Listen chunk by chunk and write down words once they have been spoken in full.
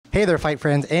Hey there, fight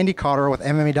friends. Andy Cotterill with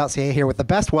MMA.ca here with the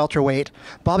best welterweight,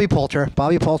 Bobby Poulter.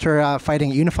 Bobby Poulter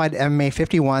fighting Unified MMA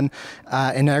 51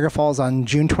 in Niagara Falls on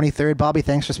June 23rd. Bobby,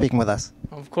 thanks for speaking with us.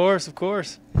 Of course, of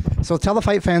course. So tell the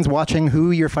fight fans watching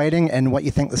who you're fighting and what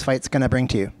you think this fight's going to bring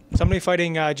to you. Somebody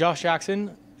fighting Josh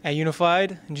Jackson at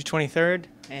Unified on June 23rd,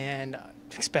 and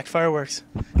expect fireworks.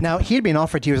 Now, he'd been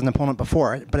offered to you as an opponent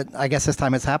before, but I guess this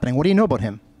time it's happening. What do you know about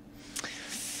him?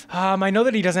 I know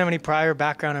that he doesn't have any prior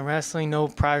background in wrestling, no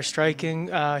prior striking.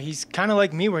 He's kind of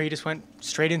like me, where he just went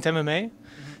straight into MMA.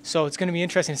 So it's going to be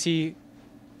interesting to see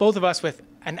both of us with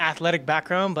an athletic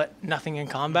background, but nothing in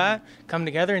combat, come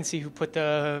together and see who put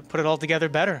it all together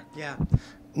better. Yeah.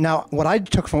 Now, what I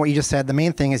took from what you just said, the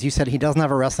main thing is you said he doesn't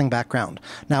have a wrestling background.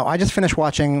 Now, I just finished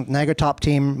watching Niagara Top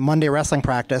Team Monday wrestling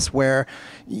practice where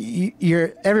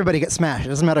everybody gets smashed. It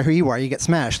doesn't matter who you are, you get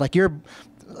smashed. Like, you're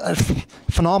a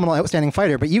phenomenal, outstanding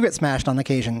fighter, but you get smashed on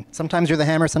occasion. Sometimes you're the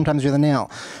hammer, sometimes you're the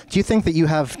nail. Do you think that you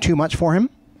have too much for him?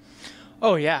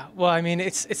 Oh, yeah. Well, I mean,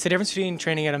 it's the difference between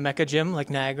training at a mecca gym like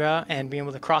Niagara and being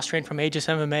able to cross-train from Aegis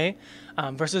MMA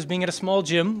versus being at a small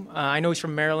gym. I know he's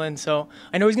from Maryland, so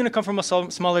I know he's going to come from a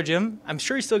smaller gym. I'm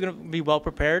sure he's still going to be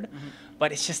well-prepared,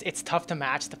 but it's tough to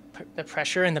match the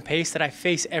pressure and the pace that I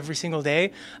face every single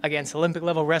day against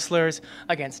Olympic-level wrestlers,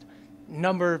 against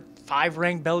number 5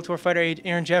 ranked Bellator fighter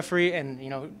Aaron Jeffrey, and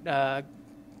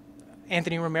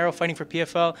Anthony Romero fighting for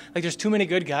PFL. Like, there's too many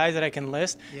good guys that I can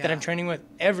list that I'm training with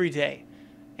every day,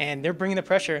 and they're bringing the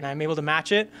pressure, and I'm able to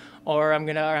match it, or I'm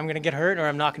gonna get hurt, or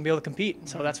I'm not gonna be able to compete.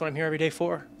 So that's what I'm here every day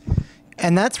for.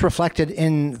 And that's reflected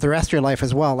in the rest of your life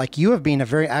as well. Like, you have been a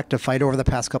very active fighter over the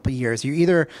past couple of years. You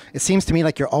either, it seems to me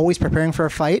like you're always preparing for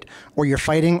a fight, or you're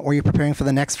fighting, or you're preparing for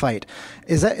the next fight.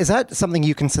 Is that something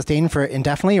you can sustain for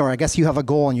indefinitely, or I guess you have a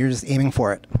goal and you're just aiming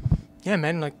for it? Yeah,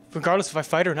 man, like, regardless if I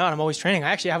fight or not, I'm always training.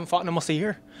 I actually haven't fought in almost a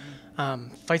year.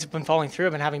 Fights have been falling through.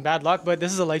 I've been having bad luck, but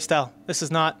this is a lifestyle. This is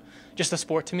not just a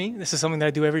sport to me. This is something that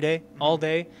I do every day, all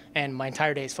day, and my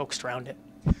entire day is focused around it.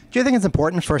 Do you think it's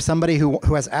important for somebody who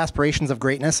has aspirations of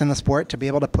greatness in the sport to be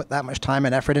able to put that much time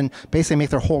and effort and basically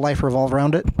make their whole life revolve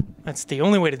around it? That's the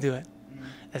only way to do it.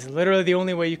 That's literally the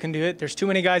only way you can do it. There's too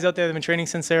many guys out there that have been training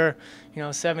since they're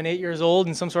 7, 8 years old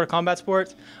in some sort of combat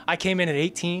sports. I came in at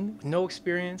 18 with no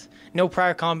experience, no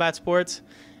prior combat sports,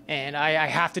 and I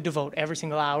have to devote every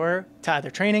single hour to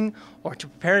either training or to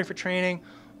preparing for training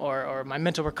or my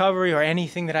mental recovery or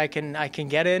anything that I can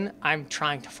get in. I'm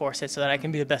trying to force it so that I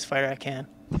can be the best fighter I can.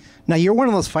 Now, you're one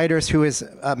of those fighters who is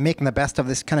making the best of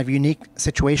this kind of unique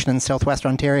situation in Southwestern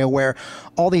Ontario where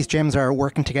all these gyms are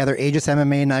working together, Aegis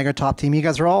MMA, Niagara Top Team. You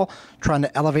guys are all trying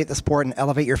to elevate the sport and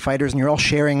elevate your fighters, and you're all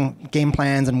sharing game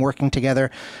plans and working together.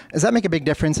 Does that make a big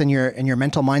difference in your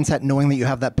mental mindset, knowing that you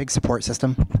have that big support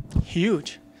system?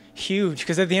 Huge. Huge.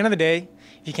 Because at the end of the day,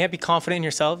 if you can't be confident in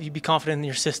yourself, you be confident in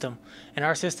your system. And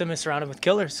our system is surrounded with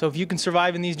killers. So if you can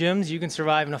survive in these gyms, you can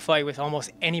survive in a fight with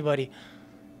almost anybody.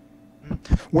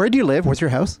 Where do you live? Where's your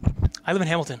house? I live in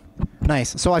Hamilton.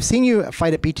 Nice. So I've seen you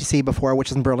fight at BTC before, which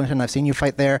is in Burlington. I've seen you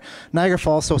fight there. Niagara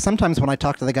Falls. So sometimes when I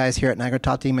talk to the guys here at Niagara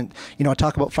Top Team, and I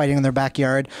talk about fighting in their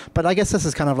backyard, but I guess this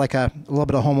is kind of like a little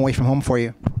bit of home away from home for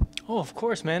you. Oh, of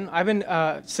course, man. I've been,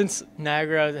 since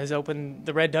Niagara has opened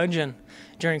the Red Dungeon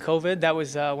during COVID, that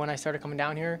was when I started coming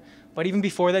down here. But even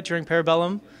before that, during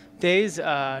Parabellum days,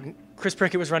 Chris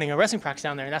Prickett was running a wrestling practice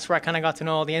down there, and that's where I kind of got to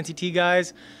know all the NCT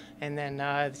guys. And then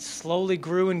it slowly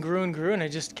grew and grew and grew, and I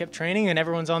just kept training, and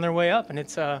everyone's on their way up, and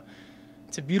it's a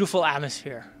beautiful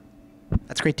atmosphere.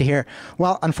 That's great to hear.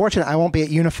 Well, unfortunately, I won't be at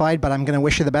Unified, but I'm going to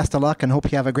wish you the best of luck and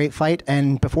hope you have a great fight.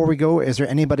 And before we go, is there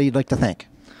anybody you'd like to thank?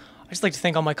 I just like to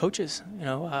thank all my coaches,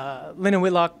 Lyndon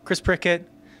Whitlock, Chris Prickett,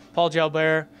 Paul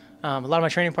Jalbert, a lot of my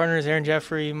training partners, Aaron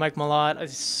Jeffrey, Mike Malott.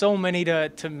 There's so many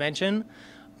to mention,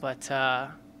 but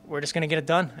we're just going to get it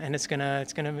done, and it's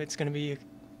gonna be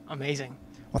amazing.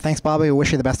 Well, thanks, Bobby. We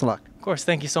wish you the best of luck. Of course.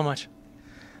 Thank you so much.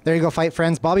 There you go, fight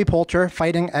friends. Bobby Poulter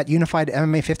fighting at Unified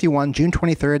MMA 51, June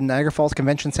 23rd, Niagara Falls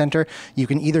Convention Center. You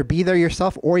can either be there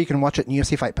yourself or you can watch it in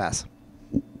UFC Fight Pass.